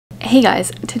Hey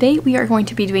guys, today we are going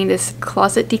to be doing this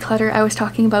closet declutter I was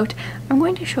talking about. I'm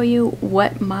going to show you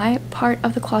what my part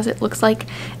of the closet looks like,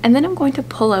 and then I'm going to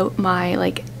pull out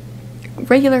my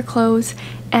regular clothes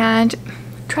and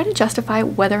try to justify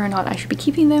whether or not I should be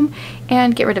keeping them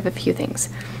and get rid of a few things.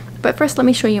 But first, let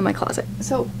me show you my closet.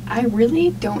 So I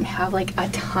really don't have a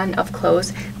ton of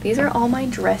clothes. These are all my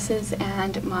dresses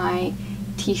and my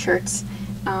t-shirts.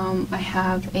 I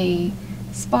have a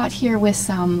spot here with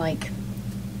some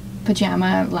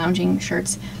pajama lounging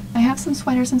shirts. I have some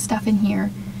sweaters and stuff in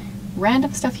here,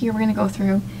 random stuff here we're gonna go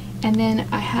through, and then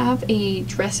I have a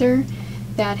dresser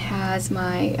that has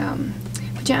my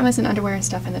pajamas and underwear and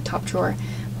stuff in the top drawer.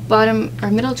 Bottom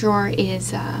or middle drawer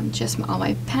is just all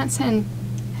my pants and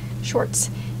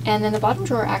shorts, and then the bottom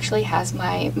drawer actually has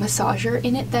my massager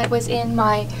in it that was in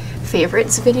my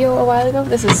favorites video a while ago.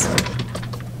 This is,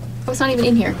 oh, it's not even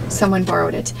in here, someone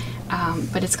borrowed it.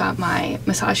 But it's got my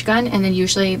massage gun, and then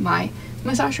usually my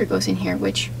massager goes in here,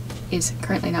 which is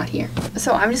currently not here.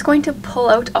 So I'm just going to pull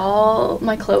out all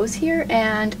my clothes here,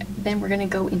 and then we're gonna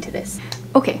go into this.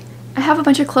 Okay, I have a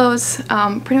bunch of clothes,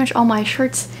 pretty much all my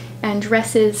shirts and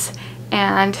dresses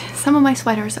and some of my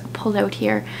sweaters pulled out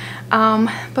here.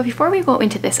 But before we go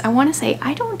into this, I want to say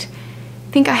I don't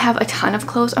think I have a ton of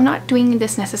clothes. I'm not doing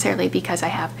this necessarily because I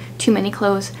have too many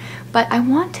clothes, but I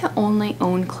want to only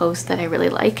own clothes that I really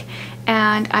like,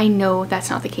 and I know that's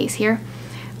not the case here.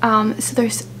 So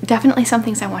there's definitely some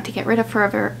things I want to get rid of for a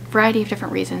variety of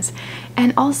different reasons,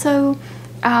 and also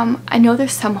I know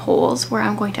there's some holes where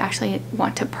I'm going to actually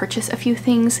want to purchase a few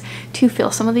things to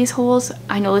fill some of these holes.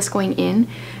 I know this going in.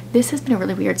 This has been a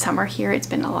really weird summer here. It's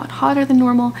been a lot hotter than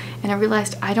normal, and I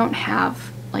realized I don't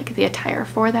have the attire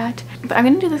for that. But I'm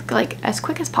gonna do this as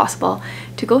quick as possible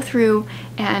to go through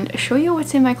and show you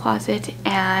what's in my closet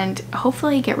and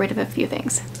hopefully get rid of a few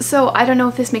things. So I don't know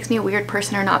if this makes me a weird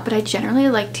person or not, but I generally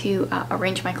like to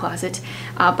arrange my closet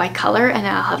by color, and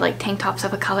I'll have tank tops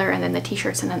of a color, and then the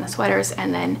t-shirts, and then the sweaters,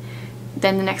 and then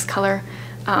the next color.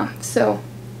 So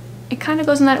it kind of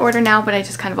goes in that order now, but I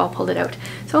just kind of all pulled it out.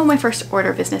 So my first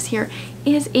order of business here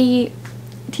is a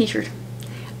t-shirt.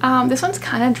 This one's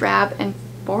kind of drab and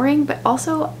boring, but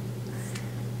also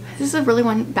this is a really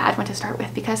bad one to start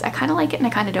with because I kind of like it and I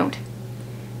kind of don't.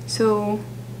 So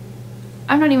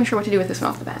I'm not even sure what to do with this one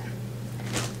off the bat.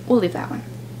 We'll leave that one.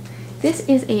 This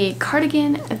is a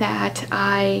cardigan that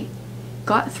I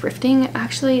got thrifting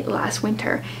actually last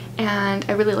winter, and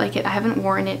I really like it. I haven't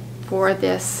worn it for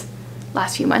this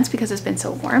last few months because it's been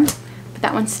so warm, but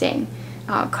that one's staying.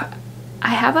 I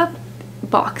have a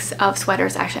box of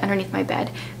sweaters actually underneath my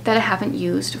bed that I haven't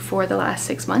used for the last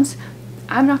 6 months.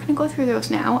 I'm not going to go through those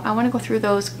now. I want to go through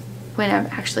those when I'm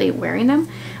actually wearing them.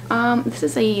 This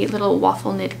is a little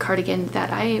waffle knit cardigan that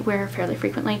I wear fairly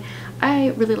frequently. I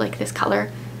really like this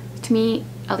color. To me,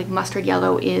 mustard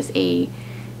yellow is a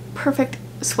perfect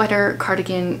sweater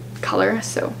cardigan color,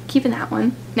 so keeping that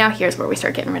one. Now here's where we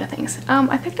start getting rid of things.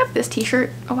 I picked up this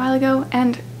t-shirt a while ago,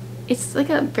 and it's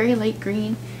a very light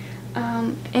green.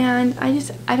 And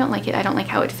I don't like it. I don't like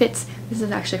how it fits. This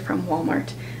is actually from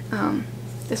Walmart.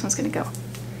 This one's gonna go.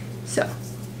 So,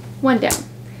 one down.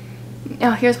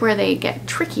 Now here's where they get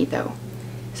tricky though.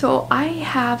 So I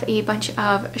have a bunch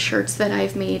of shirts that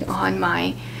I've made on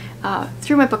my,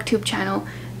 through my booktube channel.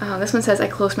 This one says I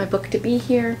closed my book to be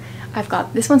here. I've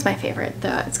got, this one's my favorite.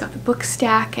 It's got the book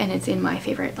stack, and it's in my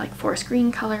favorite forest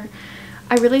green color.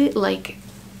 I really like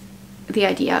the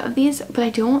idea of these, but I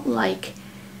don't like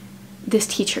this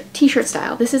t-shirt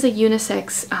style. This is a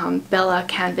unisex Bella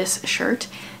canvas shirt,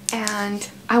 and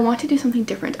I want to do something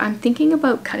different. I'm thinking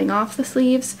about cutting off the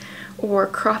sleeves or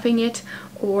cropping it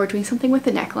or doing something with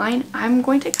the neckline. I'm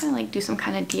going to kind of do some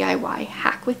kind of DIY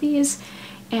hack with these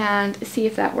and see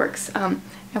if that works. I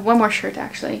have one more shirt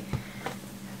actually.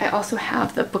 I also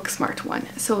have the Booksmart one.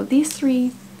 So these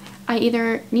three, I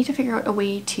either need to figure out a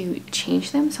way to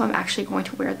change them so I'm actually going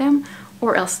to wear them,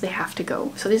 or else they have to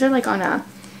go. So these are on a,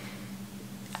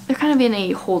 they're kind of in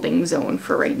a holding zone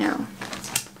for right now.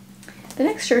 The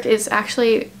next shirt is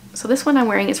actually, so this one I'm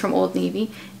wearing is from Old Navy,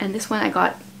 and this one I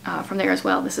got from there as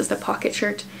well. This is the pocket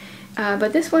shirt,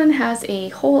 but this one has a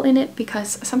hole in it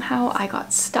because somehow I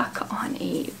got stuck on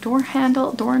a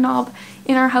doorknob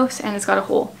in our house, and it's got a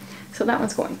hole. So that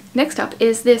one's going. Next up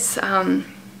is this,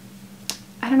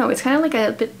 I don't know, it's kind of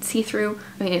a bit see-through.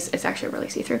 I mean, it's actually really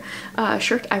see-through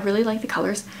shirt. I really like the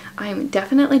colors. I'm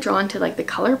definitely drawn to the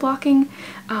color blocking.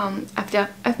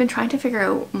 I've been trying to figure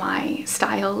out my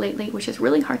style lately, which is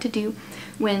really hard to do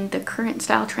when the current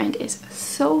style trend is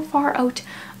so far out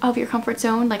of your comfort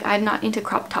zone. I'm not into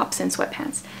crop tops and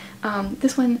sweatpants.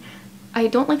 This one, I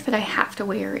don't like that I have to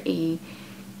wear a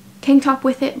tank top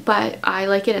with it, but I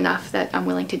like it enough that I'm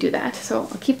willing to do that. So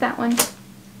I'll keep that one.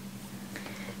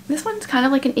 This one's kind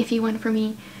of like an iffy one for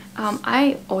me.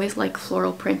 I always like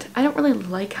floral print. I don't really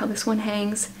like how this one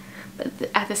hangs, but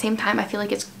at the same time I feel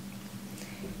like it's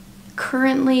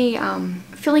currently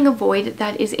filling a void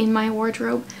that is in my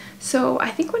wardrobe. So I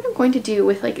think what I'm going to do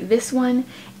with like this one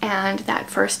and that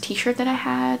first t-shirt that I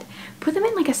had, put them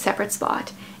in like a separate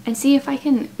spot and see if I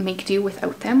can make do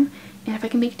without them. And if I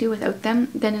can make do without them,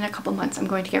 then in a couple months I'm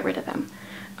going to get rid of them.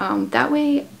 That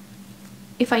way,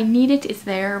 if I need it, it's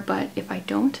there, but if I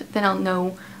don't, then I'll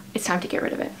know it's time to get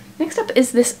rid of it. Next up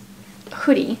is this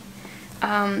hoodie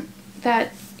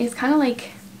that is kind of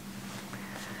like,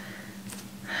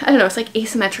 I don't know, it's like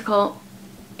asymmetrical.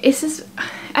 It's just,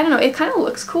 I don't know, it kind of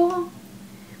looks cool,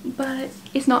 but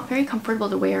it's not very comfortable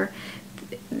to wear.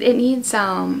 It needs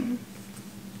a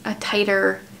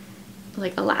tighter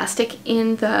like elastic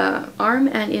in the arm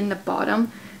and in the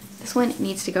bottom. This one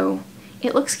needs to go.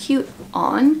 It looks cute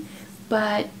on,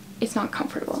 but it's not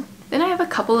comfortable. Then I have a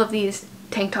couple of these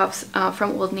tank tops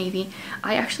from Old Navy.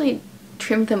 I actually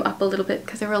trimmed them up a little bit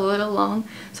because they were a little long.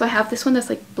 So I have this one that's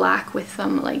like black with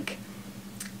some like,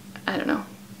 I don't know,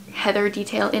 heather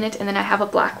detail in it, and then I have a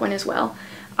black one as well.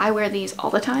 I wear these all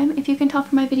the time, if you can tell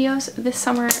from my videos. This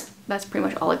summer, that's pretty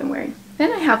much all I've been wearing.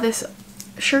 Then I have this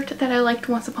shirt that I liked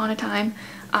once upon a time,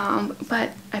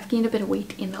 but I've gained a bit of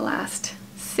weight in the last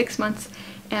 6 months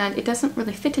and it doesn't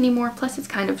really fit anymore, plus it's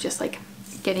kind of just like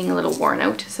getting a little worn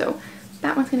out, so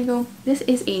that one's gonna go. This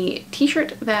is a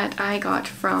t-shirt that I got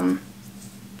from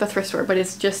the thrift store, but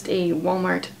it's just a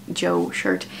Walmart Joe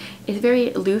shirt. It's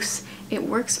very loose. It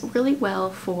works really well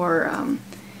for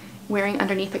wearing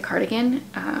underneath a cardigan,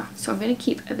 so I'm going to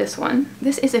keep this one.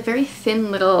 This is a very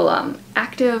thin little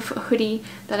active hoodie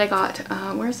that I got,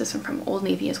 where is this one from? Old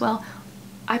Navy as well.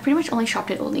 I pretty much only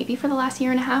shopped at Old Navy for the last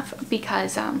year and a half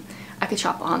because I could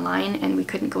shop online and we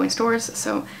couldn't go in stores,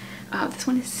 so this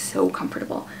one is so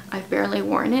comfortable. I've barely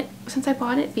worn it since I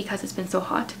bought it because it's been so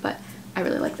hot, but I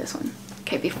really like this one.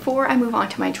 Okay, before I move on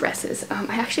to my dresses,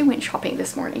 I actually went shopping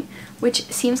this morning, which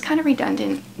seems kind of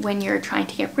redundant when you're trying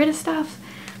to get rid of stuff,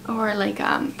 or like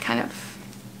kind of,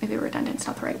 maybe redundant's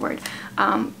not the right word,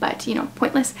 but you know,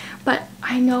 pointless. But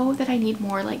I know that I need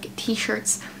more like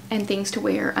t-shirts and things to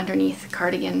wear underneath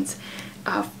cardigans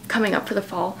coming up for the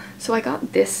fall. So I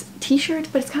got this t-shirt,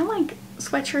 but it's kind of like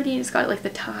sweatshirty. It's got like the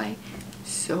tie,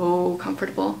 so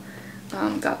comfortable.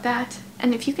 Got that.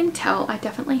 And if you can tell, I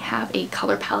definitely have a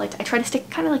color palette. I try to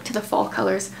stick kind of like to the fall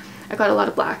colors. I got a lot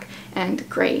of black and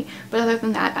gray, but other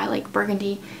than that, I like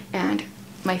burgundy, and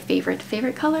my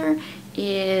favorite color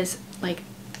is like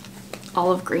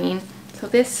olive green. So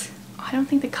this, I don't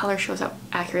think the color shows up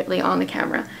accurately on the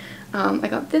camera. I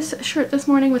got this shirt this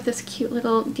morning with this cute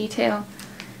little detail,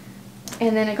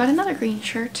 and then I got another green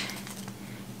shirt.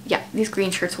 Yeah, these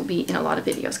green shirts will be in a lot of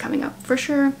videos coming up for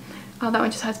sure. That one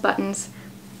just has buttons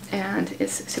and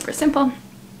is super simple.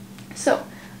 So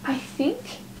I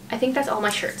think that's all my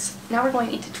shirts. Now we're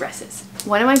going into dresses.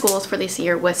 One of my goals for this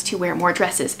year was to wear more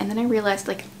dresses, and then I realized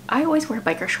like I always wear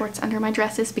biker shorts under my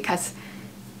dresses because,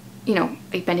 you know,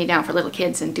 like bending down for little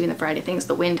kids and doing the variety of things,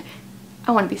 the wind,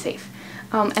 I want to be safe.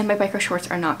 And my biker shorts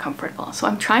are not comfortable. So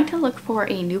I'm trying to look for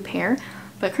a new pair,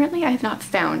 but currently I have not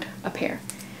found a pair.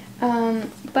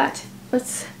 But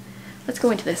let's go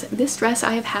into this. This dress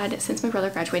I have had since my brother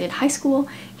graduated high school.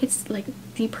 It's like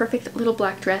the perfect little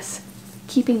black dress.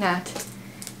 Keeping that.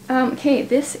 Okay,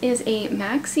 this is a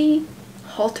maxi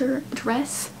halter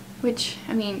dress, which,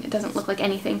 I mean, it doesn't look like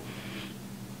anything.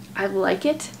 I like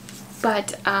it,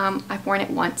 but I've worn it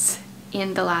once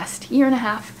in the last year and a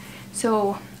half,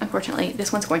 so unfortunately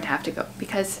this one's going to have to go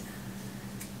because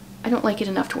I don't like it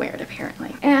enough to wear it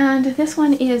apparently. And this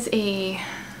one is a,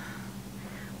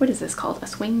 what is this called? A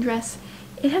swing dress.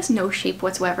 It has no shape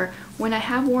whatsoever. When I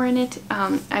have worn it,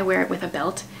 I wear it with a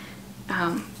belt,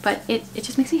 but it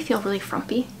just makes me feel really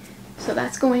frumpy. So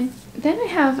that's going. Then I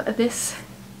have this,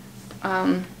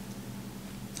 I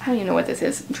don't even know what this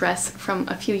is, dress from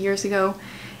a few years ago,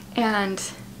 and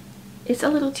it's a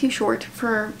little too short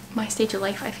for my stage of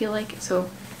life, I feel like.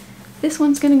 So this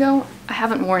one's gonna go. I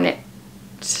haven't worn it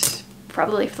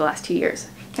probably for the last 2 years.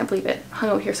 Can't believe it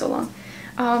hung out here so long.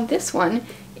 This one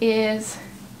is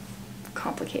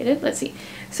complicated. Let's see.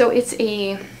 So it's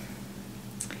a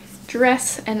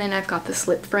dress, and then I've got the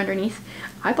slip for underneath.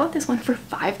 I bought this one for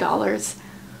 $5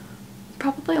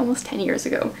 probably almost 10 years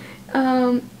ago.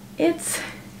 It's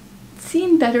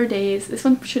seen better days. This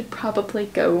one should probably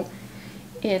go.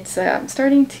 It's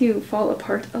starting to fall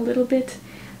apart a little bit.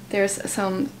 There's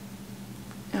some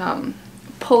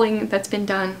pulling that's been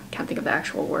done. Can't think of the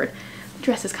actual word. the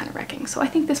dress is kind of wrecking. So I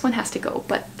think this one has to go,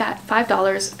 but that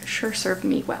 $5 sure served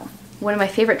me well. One of my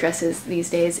favorite dresses these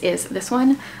days is this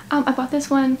one. I bought this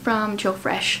one from Joe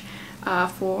Fresh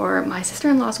for my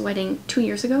sister-in-law's wedding 2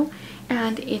 years ago,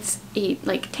 and it's a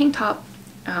like tank top,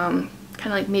 kind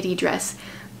of like midi dress,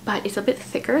 but it's a bit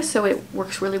thicker, so it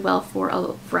works really well for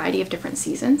a variety of different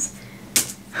seasons.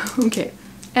 Okay,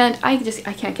 and I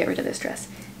can't get rid of this dress.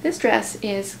 This dress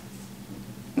is,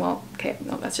 well, okay,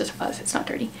 no, that's just a fuzz, it's not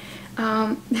dirty.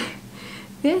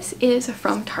 This is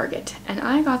from Target, and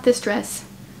I got this dress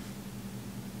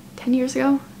 10 years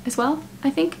ago as well, I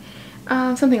think,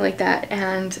 something like that.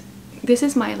 And this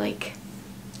is my like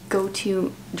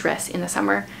go-to dress in the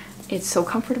summer. It's so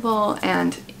comfortable,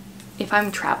 and if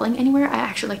I'm traveling anywhere, I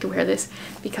actually like to wear this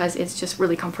because it's just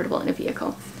really comfortable in a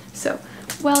vehicle. So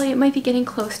while it might be getting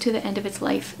close to the end of its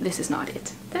life, this is not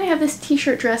it. Then I have this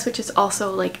t-shirt dress, which is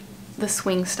also like the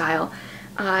swing style.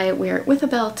 I wear it with a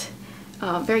belt,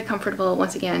 very comfortable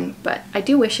once again, but I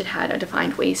do wish it had a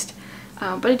defined waist.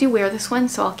 But I do wear this one,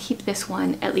 so I'll keep this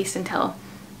one at least until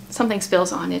something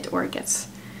spills on it or it gets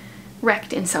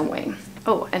wrecked in some way.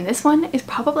 Oh, and this one is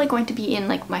probably going to be in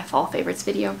like my fall favorites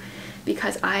video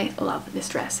because I love this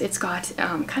dress. It's got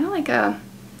kind of like a,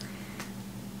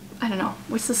 I don't know,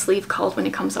 what's the sleeve called when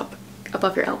it comes up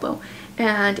above your elbow?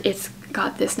 And it's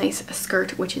got this nice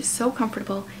skirt, which is so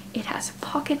comfortable. It has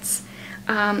pockets.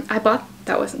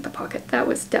 That wasn't the pocket. That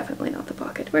was definitely not the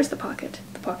pocket. Where's the pocket?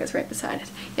 The pocket's right beside it.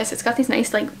 Yes, it's got these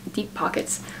nice like deep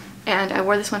pockets, and I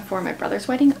wore this one for my brother's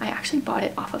wedding. I actually bought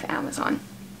it off of Amazon,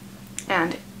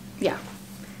 and yeah,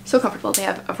 so comfortable. They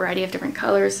have a variety of different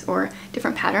colors or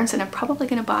different patterns, and I'm probably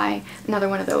gonna buy another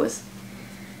one of those.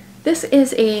 This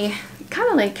is a kind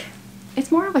of like,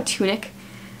 it's more of a tunic.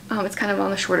 It's kind of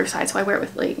on the shorter side, so I wear it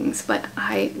with leggings, but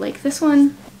I like this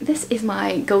one. This is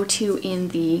my go-to in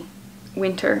the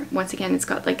winter. Once again, it's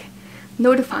got like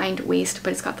no defined waist,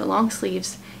 but it's got the long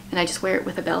sleeves, and I just wear it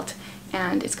with a belt,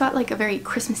 and it's got like a very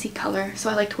Christmassy color, so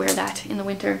I like to wear that in the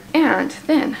winter. And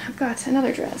then I've got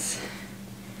another dress.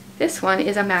 This one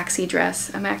is a maxi dress,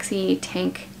 a maxi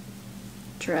tank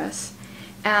dress,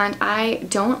 and I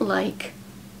don't like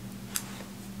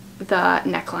the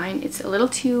neckline. It's a little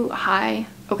too high.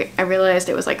 Okay, I realized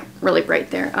it was like really bright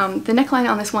there. The neckline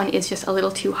on this one is just a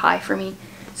little too high for me,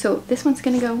 so this one's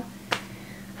gonna go.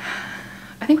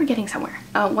 I think we're getting somewhere.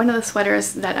 One of the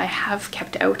sweaters that I have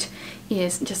kept out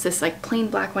is just this like plain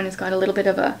black one. It's got a little bit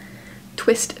of a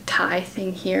twist tie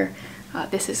thing here.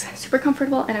 This is super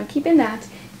comfortable, and I'm keeping that.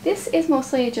 This is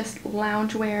mostly just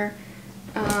loungewear.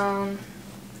 I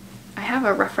have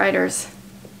a Rough Riders.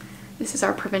 This is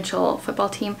our provincial football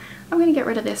team. I'm gonna get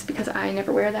rid of this because I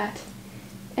never wear that.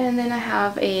 And then I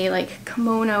have a like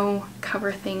kimono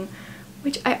cover thing,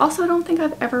 which I also don't think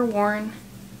I've ever worn.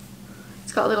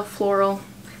 It's got a little floral.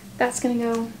 That's gonna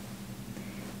go.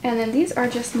 And then these are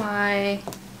just my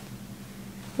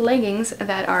leggings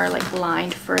that are like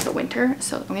lined for the winter,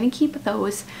 so I'm gonna keep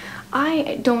those.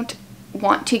 I don't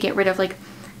want to get rid of like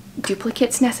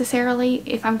duplicates necessarily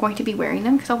if I'm going to be wearing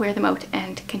them, because I'll wear them out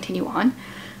and continue on.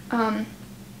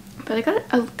 But I got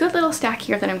a good little stack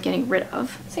here that I'm getting rid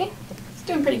of. See? It's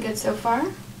doing pretty good so far.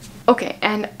 Okay,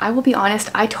 and I will be honest,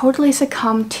 I totally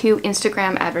succumbed to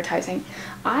Instagram advertising.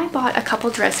 I bought a couple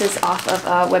dresses off of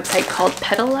a website called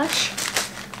Petalush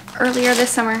earlier this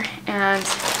summer, and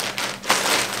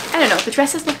I don't know, the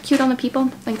dresses look cute on the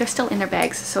people. Like, they're still in their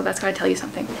bags, so that's gotta tell you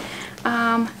something.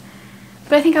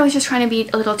 But I think I was just trying to be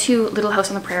a little too Little House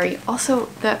on the Prairie. Also,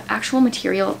 the actual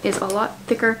material is a lot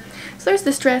thicker. So there's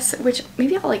this dress, which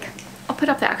maybe I'll put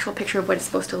up the actual picture of what it's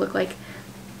supposed to look like.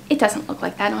 It doesn't look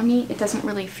like that on me. It doesn't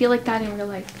really feel like that in real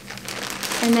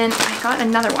life. And then I got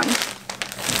another one,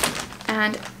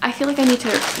 and I feel like I need to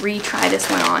retry this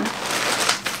one on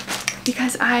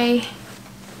because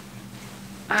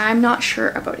I'm not sure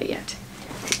about it yet.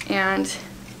 And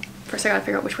first I gotta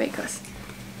figure out which way it goes.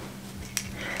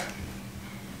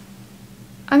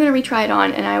 I'm gonna retry it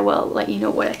on and I will let you know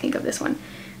what I think of this one.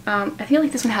 I feel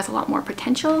like this one has a lot more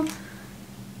potential,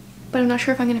 but I'm not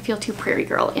sure if I'm gonna feel too prairie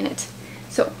girl in it.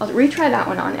 So I'll retry that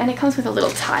one on, and it comes with a little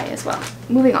tie as well.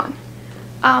 Moving on.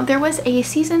 There was a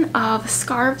season of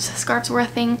scarves. Scarves were a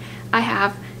thing. I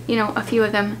have, you know, a few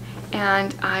of them,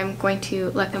 and I'm going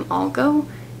to let them all go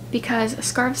because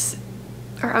scarves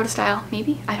are out of style,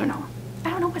 maybe? I don't know. I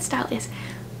don't know what style is.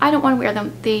 I don't want to wear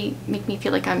them. They make me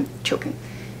feel like I'm choking.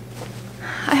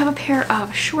 I have a pair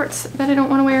of shorts that I don't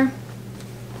want to wear.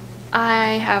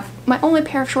 I have my only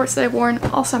pair of shorts that I've worn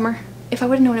all summer. If I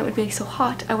would have known it would be so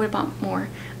hot, I would have bought more.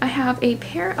 I have a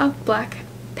pair of black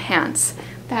pants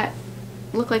that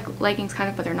look like leggings kind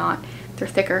of, but they're not. They're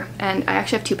thicker, and I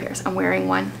actually have two pairs. I'm wearing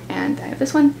one, and I have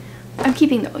this one I'm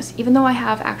keeping those, even though I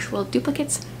have actual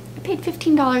duplicates. I paid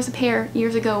 $15 a pair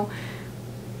years ago,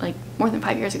 like more than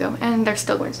 5 years ago, and they're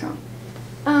still going strong.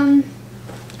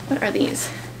 What are these?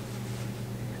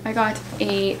 I got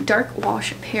a dark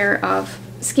wash pair of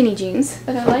skinny jeans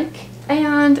that I like.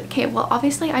 And, okay, well,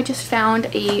 obviously I just found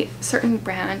a certain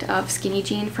brand of skinny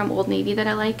jean from Old Navy that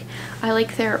I like. I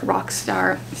like their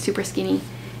Rockstar Super Skinny,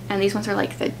 and these ones are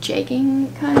like the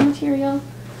jegging kind of material.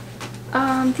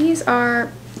 These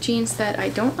are jeans that I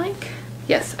don't like.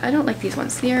 Yes, I don't like these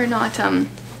ones. They are not,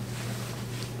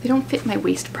 they don't fit my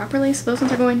waist properly, so those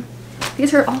ones are going.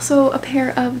 These are also a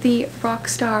pair of the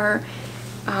Rockstar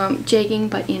jegging,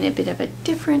 but in a bit of a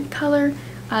different color.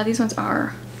 These ones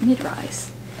are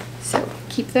mid-rise, so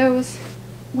keep those.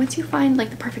 Once you find like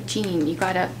the perfect jean, you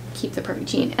gotta keep the perfect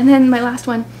jean. And then my last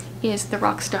one is the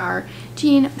Rockstar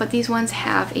jean, but these ones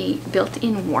have a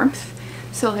built-in warmth,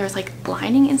 so there's like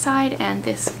lining inside, and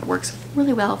this works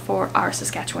really well for our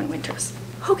Saskatchewan winters.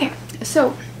 Okay,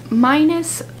 so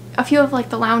minus a few of like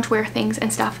the loungewear things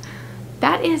and stuff,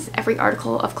 that is every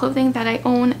article of clothing that I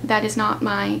own that is not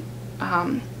my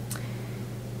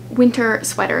winter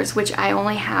sweaters, which I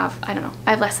only have, I don't know,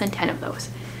 I have less than 10 of those.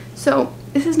 So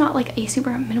this is not like a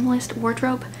super minimalist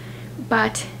wardrobe,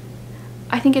 but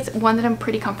I think it's one that I'm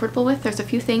pretty comfortable with. There's a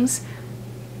few things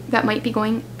that might be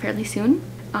going fairly soon.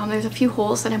 There's a few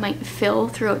holes that I might fill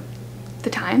throughout the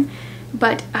time,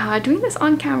 but doing this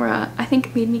on camera I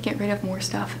think made me get rid of more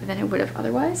stuff than I would have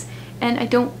otherwise, and I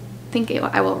don't think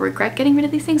I will regret getting rid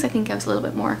of these things. I think I was a little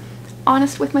bit more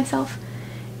honest with myself,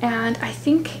 and I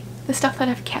think the stuff that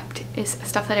I've kept is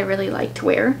stuff that I really like to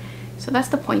wear, so that's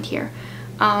the point here.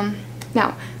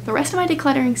 Now, the rest of my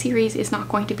decluttering series is not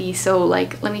going to be so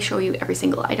like, let me show you every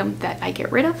single item that I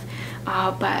get rid of,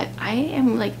 but I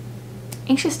am like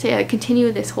anxious to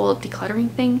continue this whole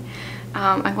decluttering thing.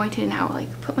 I'm going to now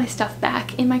like put my stuff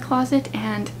back in my closet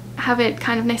and have it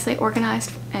kind of nicely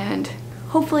organized, and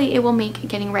hopefully it will make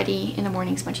getting ready in the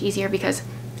mornings much easier because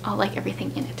I'll like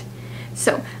everything in it.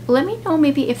 So let me know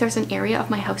maybe if there's an area of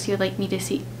my house you'd like to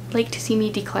see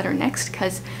me declutter next,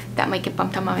 because that might get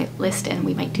bumped on my list and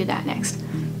we might do that next.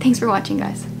 Thanks for watching,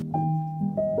 guys.